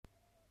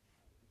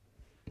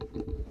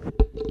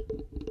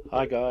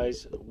Hi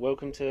guys,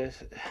 welcome to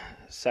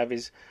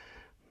Savvy's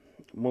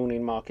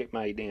Morning Market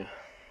Mania.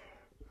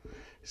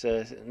 It's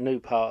a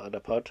new part of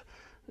the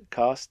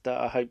podcast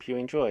that I hope you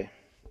enjoy.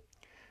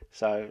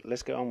 So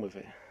let's get on with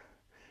it.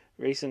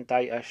 Recent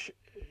data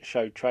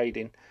showed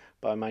trading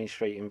by Main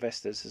Street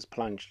investors has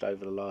plunged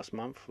over the last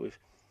month, with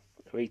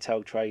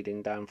retail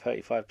trading down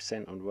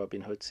 35% on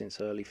Robinhood since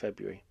early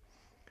February.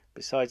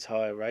 Besides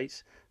higher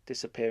rates,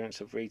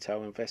 disappearance of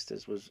retail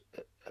investors was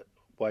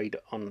weighed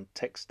on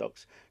tech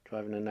stocks,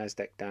 driving the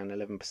Nasdaq down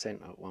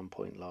 11% at one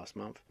point last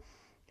month.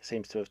 It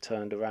seems to have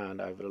turned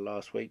around over the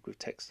last week, with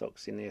tech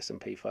stocks in the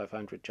S&P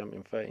 500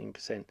 jumping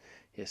 13%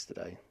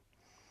 yesterday,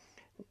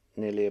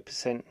 nearly a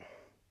percent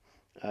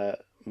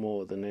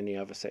more than any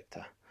other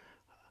sector.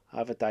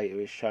 Other data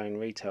is showing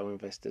retail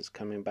investors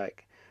coming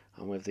back,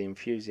 and with the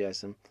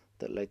enthusiasm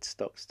that led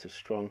stocks to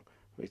strong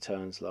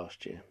returns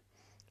last year.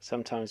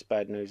 Sometimes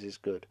bad news is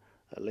good,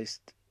 at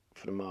least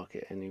for the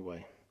market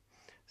anyway.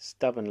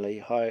 Stubbornly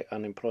high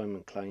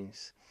unemployment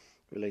claims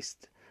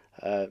released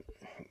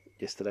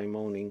yesterday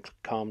morning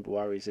calmed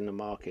worries in the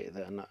market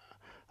that an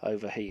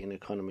overheating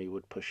economy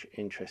would push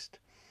interest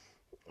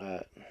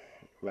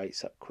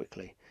rates up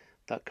quickly.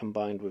 That,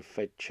 combined with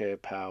Fed Chair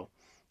Powell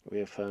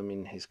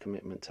reaffirming his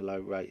commitment to low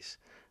rates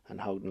and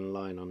holding the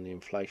line on the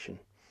inflation,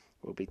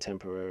 will be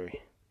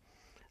temporary.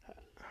 A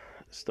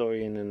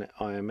story in an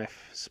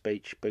IMF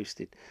speech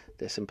boosted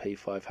the S&P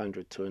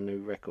 500 to a new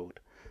record.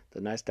 The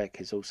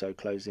Nasdaq is also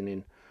closing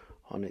in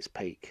on its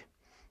peak,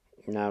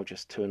 now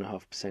just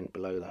 2.5%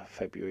 below the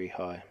February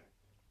high.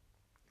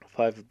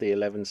 5 of the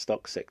 11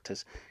 stock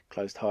sectors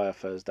closed higher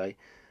Thursday,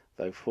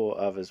 though 4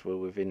 others were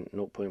within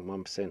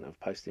 0.1% of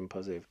posting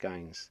positive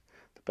gains.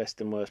 The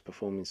best and worst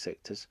performing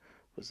sectors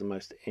was the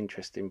most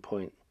interesting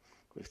point,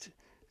 with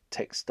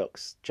tech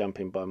stocks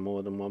jumping by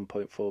more than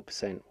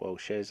 1.4%, while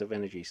shares of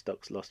energy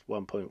stocks lost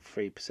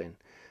 1.3%,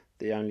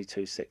 the only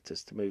two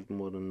sectors to move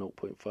more than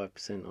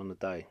 0.5% on the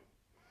day.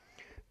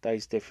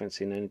 Day's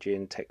difference in energy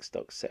and tech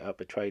stocks set up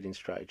a trading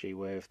strategy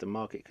where, if the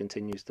market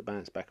continues to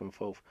bounce back and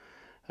forth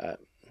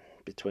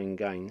between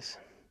gains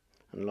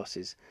and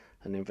losses,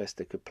 an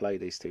investor could play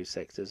these two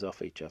sectors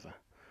off each other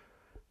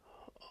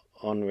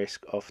on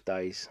risk off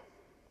days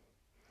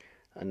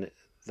and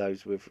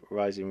those with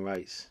rising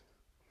rates.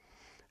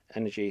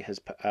 Energy has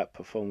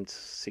outperformed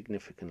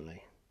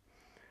significantly.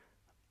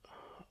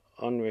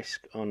 On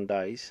risk on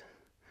days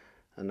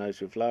and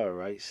those with lower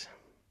rates,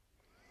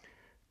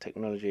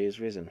 technology has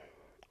risen.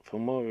 For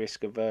more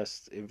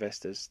risk-averse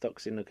investors,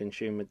 stocks in the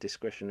consumer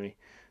discretionary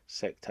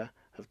sector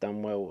have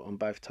done well on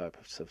both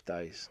types of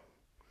days.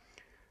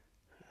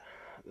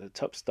 The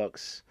top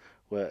stocks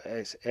were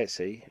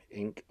Etsy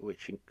Inc.,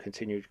 which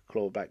continued to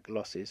claw back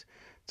losses,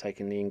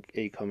 taking the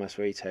e-commerce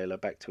retailer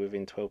back to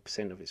within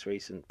 12% of its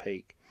recent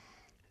peak.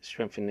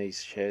 Strength in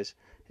these shares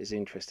is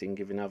interesting,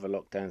 given other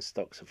lockdown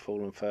stocks have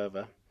fallen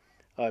further.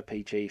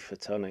 IPG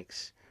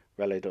Photonics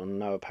rallied on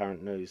no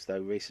apparent news,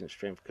 though recent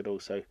strength could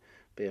also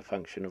be a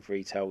function of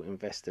retail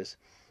investors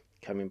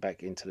coming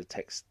back into the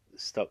tech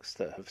stocks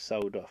that have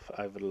sold off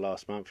over the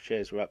last month.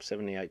 Shares were up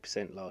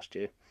 78% last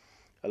year.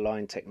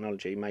 Align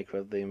Technology, maker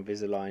of the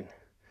Invisalign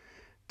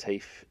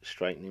teeth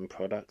straightening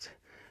product,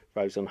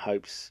 rose on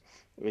hopes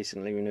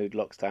recently renewed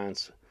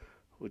lockdowns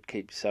would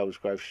keep sales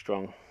growth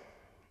strong.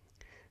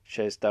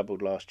 Shares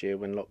doubled last year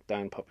when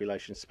lockdown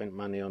populations spent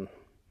money on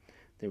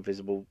the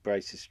invisible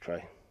braces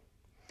tray.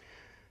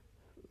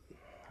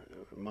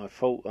 My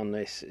thought on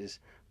this is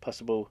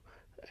possible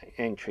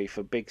entry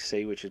for Big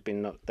C, which has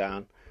been knocked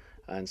down,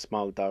 and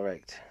Smile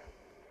Direct.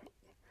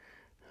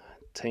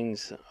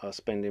 Teens are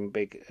spending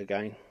big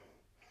again,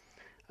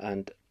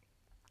 and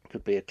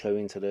could be a clue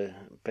into the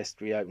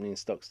best reopening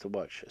stocks to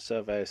watch. A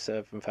survey of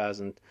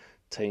 7,000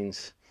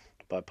 teens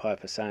by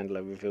Piper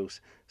Sandler reveals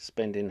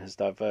spending has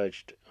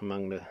diverged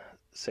among the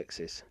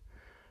sexes.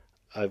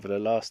 Over the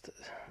last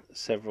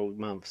several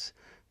months,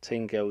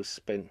 teen girls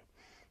spent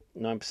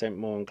 9%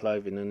 more on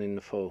clothing than in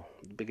the fall,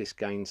 the biggest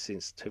gain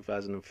since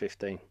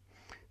 2015.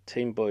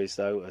 Teen boys,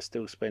 though, are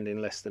still spending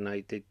less than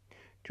they did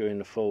during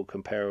the fall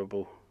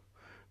comparable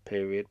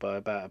period by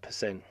about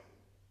 1%.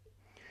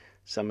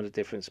 Some of the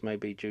difference may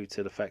be due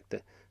to the fact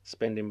that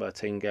spending by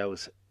teen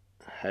girls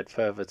had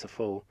further to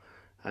fall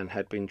and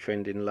had been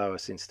trending lower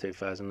since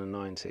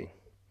 2019.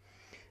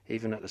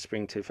 Even at the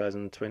spring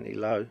 2020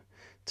 low,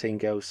 teen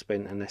girls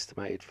spent an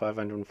estimated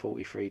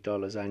 $543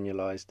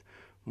 annualized,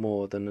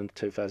 more than the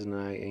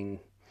 2018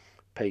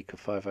 peak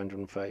of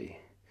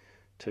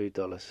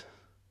 $532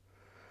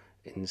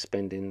 in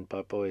spending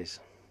by boys.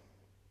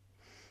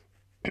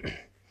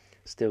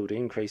 Still, the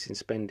increase in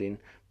spending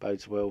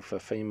bodes well for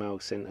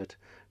female-centered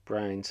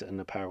brands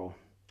and apparel.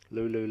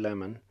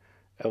 Lululemon,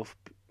 Elf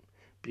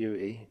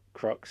Beauty,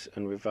 Crocs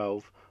and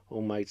Revolve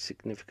all made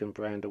significant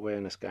brand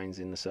awareness gains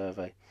in the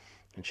survey,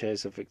 and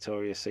shares of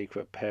Victoria's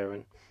Secret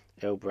parent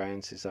L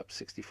Brands is up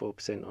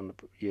 64% on the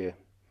year.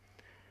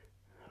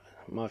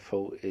 My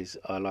thought is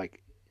I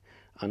like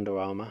Under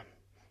Armour.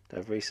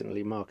 They've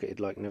recently marketed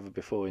like never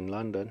before in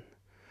London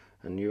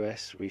and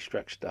US,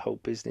 restructured the whole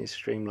business,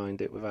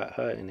 streamlined it without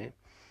hurting it.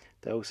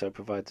 They also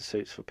provide the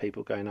suits for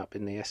people going up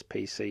in the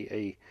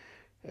SPCE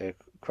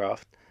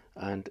aircraft,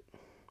 and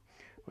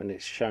when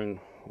it's shown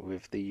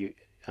with the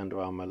Under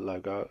Armour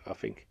logo, I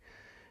think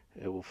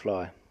it will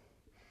fly.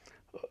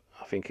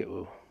 I think it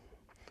will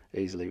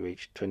easily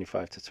reach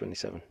 25 to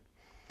 27.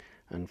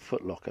 And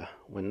Foot Locker,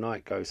 when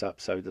Nike goes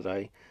up, so do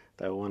they.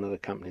 They were one of the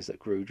companies that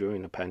grew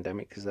during the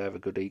pandemic because they have a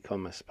good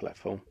e-commerce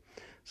platform.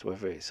 So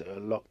whether it's a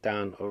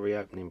lockdown or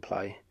reopening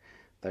play,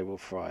 they will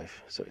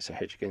thrive. So it's a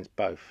hedge against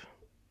both.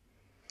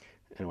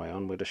 Anyway,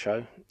 on with the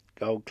show.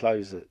 Gold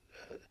closed at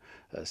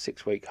a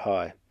 6-week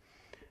high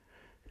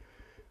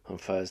on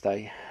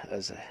Thursday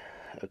as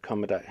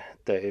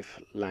accommodative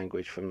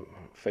language from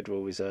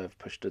Federal Reserve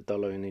pushed the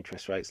dollar and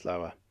interest rates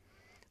lower.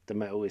 The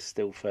metal is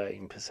still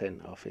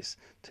 13% off its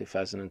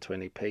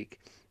 2020 peak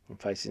and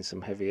facing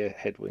some heavier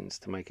headwinds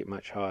to make it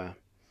much higher.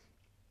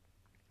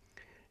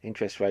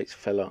 Interest rates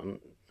fell on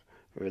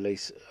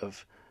release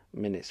of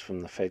minutes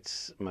from the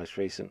Fed's most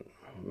recent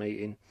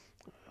meeting,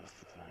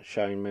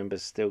 showing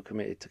members still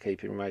committed to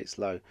keeping rates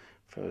low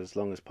for as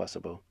long as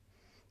possible.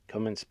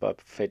 Comments by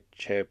Fed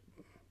Chair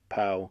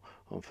Powell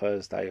on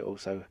Thursday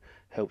also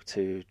helped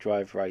to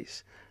drive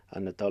rates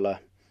and the dollar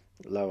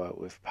lower,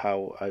 with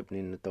Powell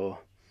opening the door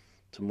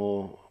to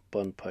more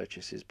bond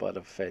purchases by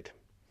the Fed.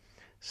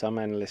 Some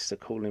analysts are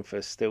calling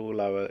for still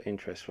lower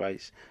interest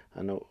rates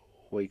and a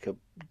weaker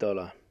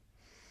dollar,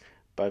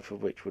 both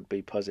of which would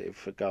be positive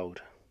for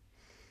gold.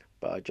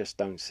 But I just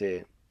don't see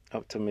it.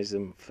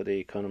 Optimism for the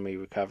economy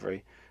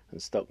recovery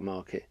and stock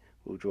market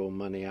will draw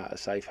money out of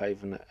safe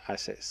haven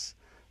assets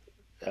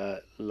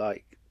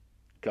like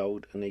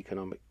gold, and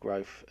economic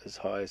growth as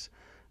high as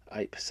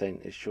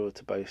 8% is sure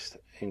to boost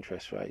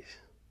interest rates.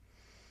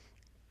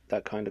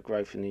 That kind of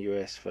growth in the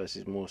US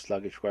versus more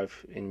sluggish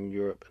growth in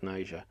Europe and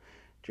Asia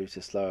due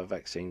to slower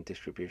vaccine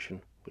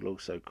distribution will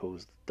also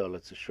cause the dollar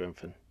to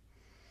strengthen.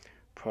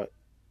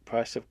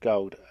 Price of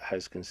gold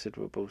has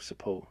considerable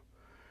support,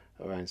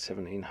 around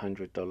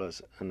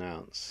 $1,700 an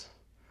ounce,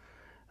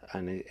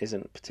 and it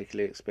isn't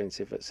particularly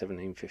expensive at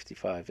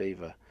 $1,755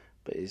 either,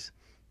 but is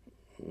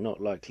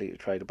not likely to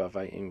trade above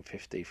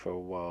 $1,850 for a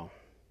while.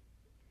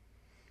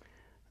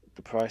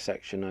 The price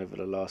action over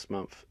the last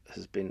month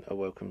has been a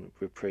welcome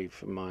reprieve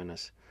for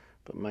miners,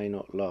 but may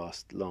not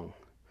last long.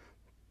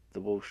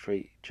 The Wall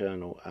Street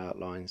Journal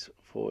outlines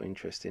 4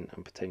 interesting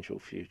and potential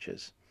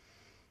futures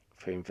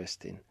for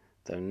investing,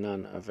 though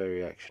none are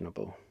very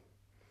actionable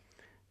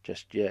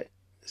just yet.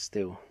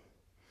 Still,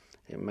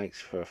 it makes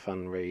for a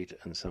fun read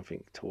and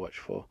something to watch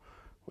for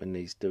when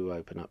these do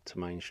open up to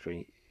Main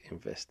Street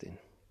investing.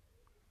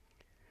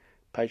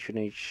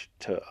 Patronage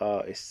to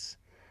artists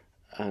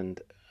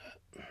and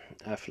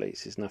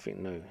athletes is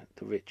nothing new.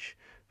 The rich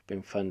have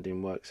been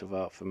funding works of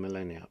art for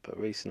millennia, but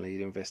recently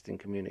the investing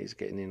community is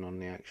getting in on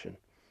the action.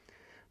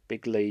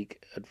 Big League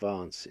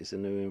Advance is a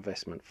new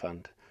investment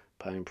fund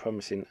paying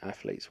promising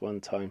athletes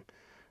one-time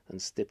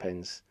and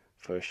stipends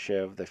for a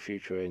share of their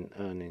future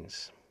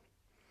earnings.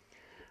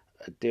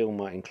 A deal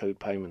might include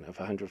payment of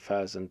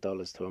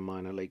 $100,000 to a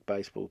minor league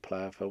baseball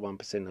player for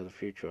 1% of the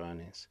future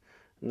earnings.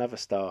 Another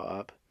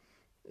startup,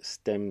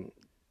 STEM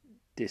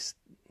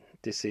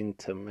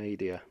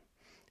Disintermedia,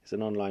 is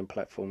an online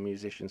platform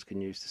musicians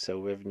can use to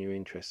sell revenue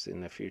interests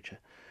in their future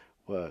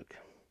work.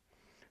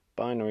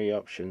 Binary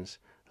options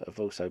have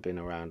also been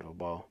around a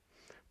while,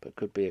 but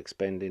could be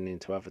expanding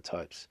into other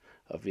types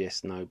of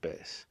yes-no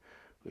bets,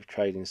 with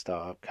trading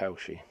startup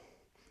Kalshi.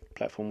 The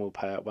platform will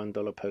pay out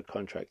 $1 per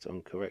contract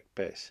on correct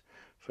bets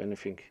for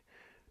anything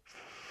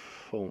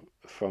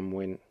from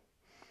when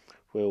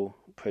will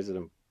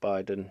President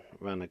Biden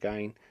run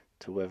again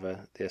to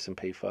whether the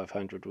S&P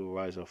 500 will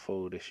rise or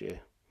fall this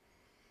year.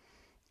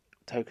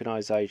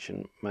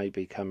 Tokenization may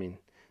be coming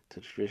to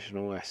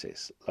traditional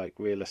assets like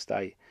real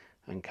estate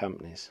and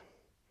companies.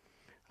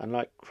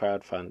 Unlike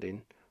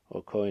crowdfunding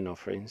or coin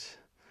offerings,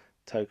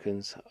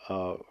 tokens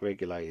are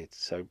regulated,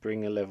 so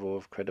bring a level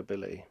of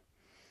credibility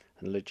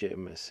and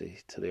legitimacy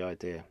to the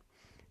idea.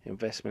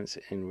 Investments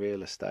in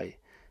real estate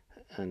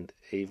and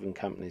even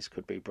companies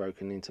could be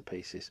broken into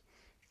pieces,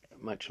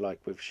 much like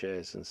with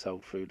shares, and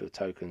sold through the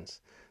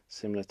tokens,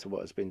 similar to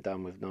what has been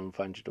done with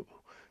non-fungible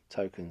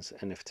tokens,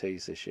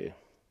 NFTs, this year.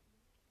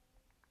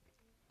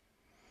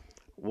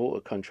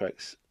 Water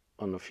contracts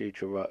on the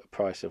future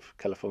price of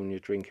California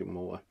drinking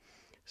water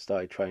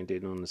started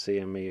trading on the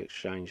CME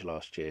exchange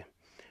last year.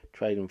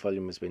 Trading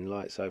volume has been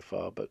light so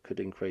far, but could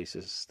increase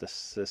as the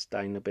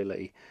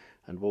sustainability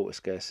and water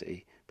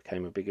scarcity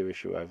became a bigger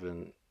issue over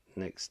the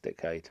next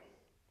decade.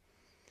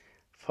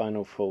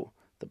 Final thought,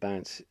 the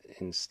bounce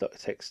in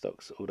tech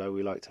stocks, although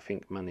we like to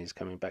think money is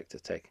coming back to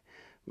tech,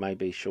 may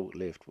be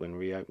short-lived when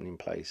reopening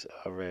plays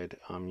are read.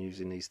 I'm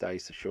using these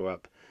days to shore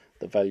up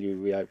the value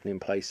reopening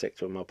play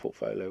sector of my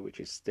portfolio, which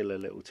is still a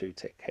little too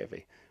tech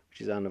heavy,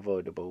 which is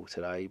unavoidable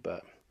today,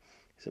 but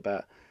it's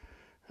about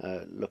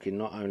looking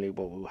not only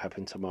what will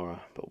happen tomorrow,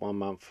 but 1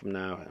 month from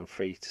now and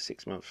 3 to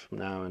 6 months from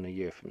now and a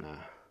year from now.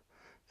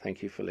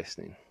 Thank you for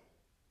listening.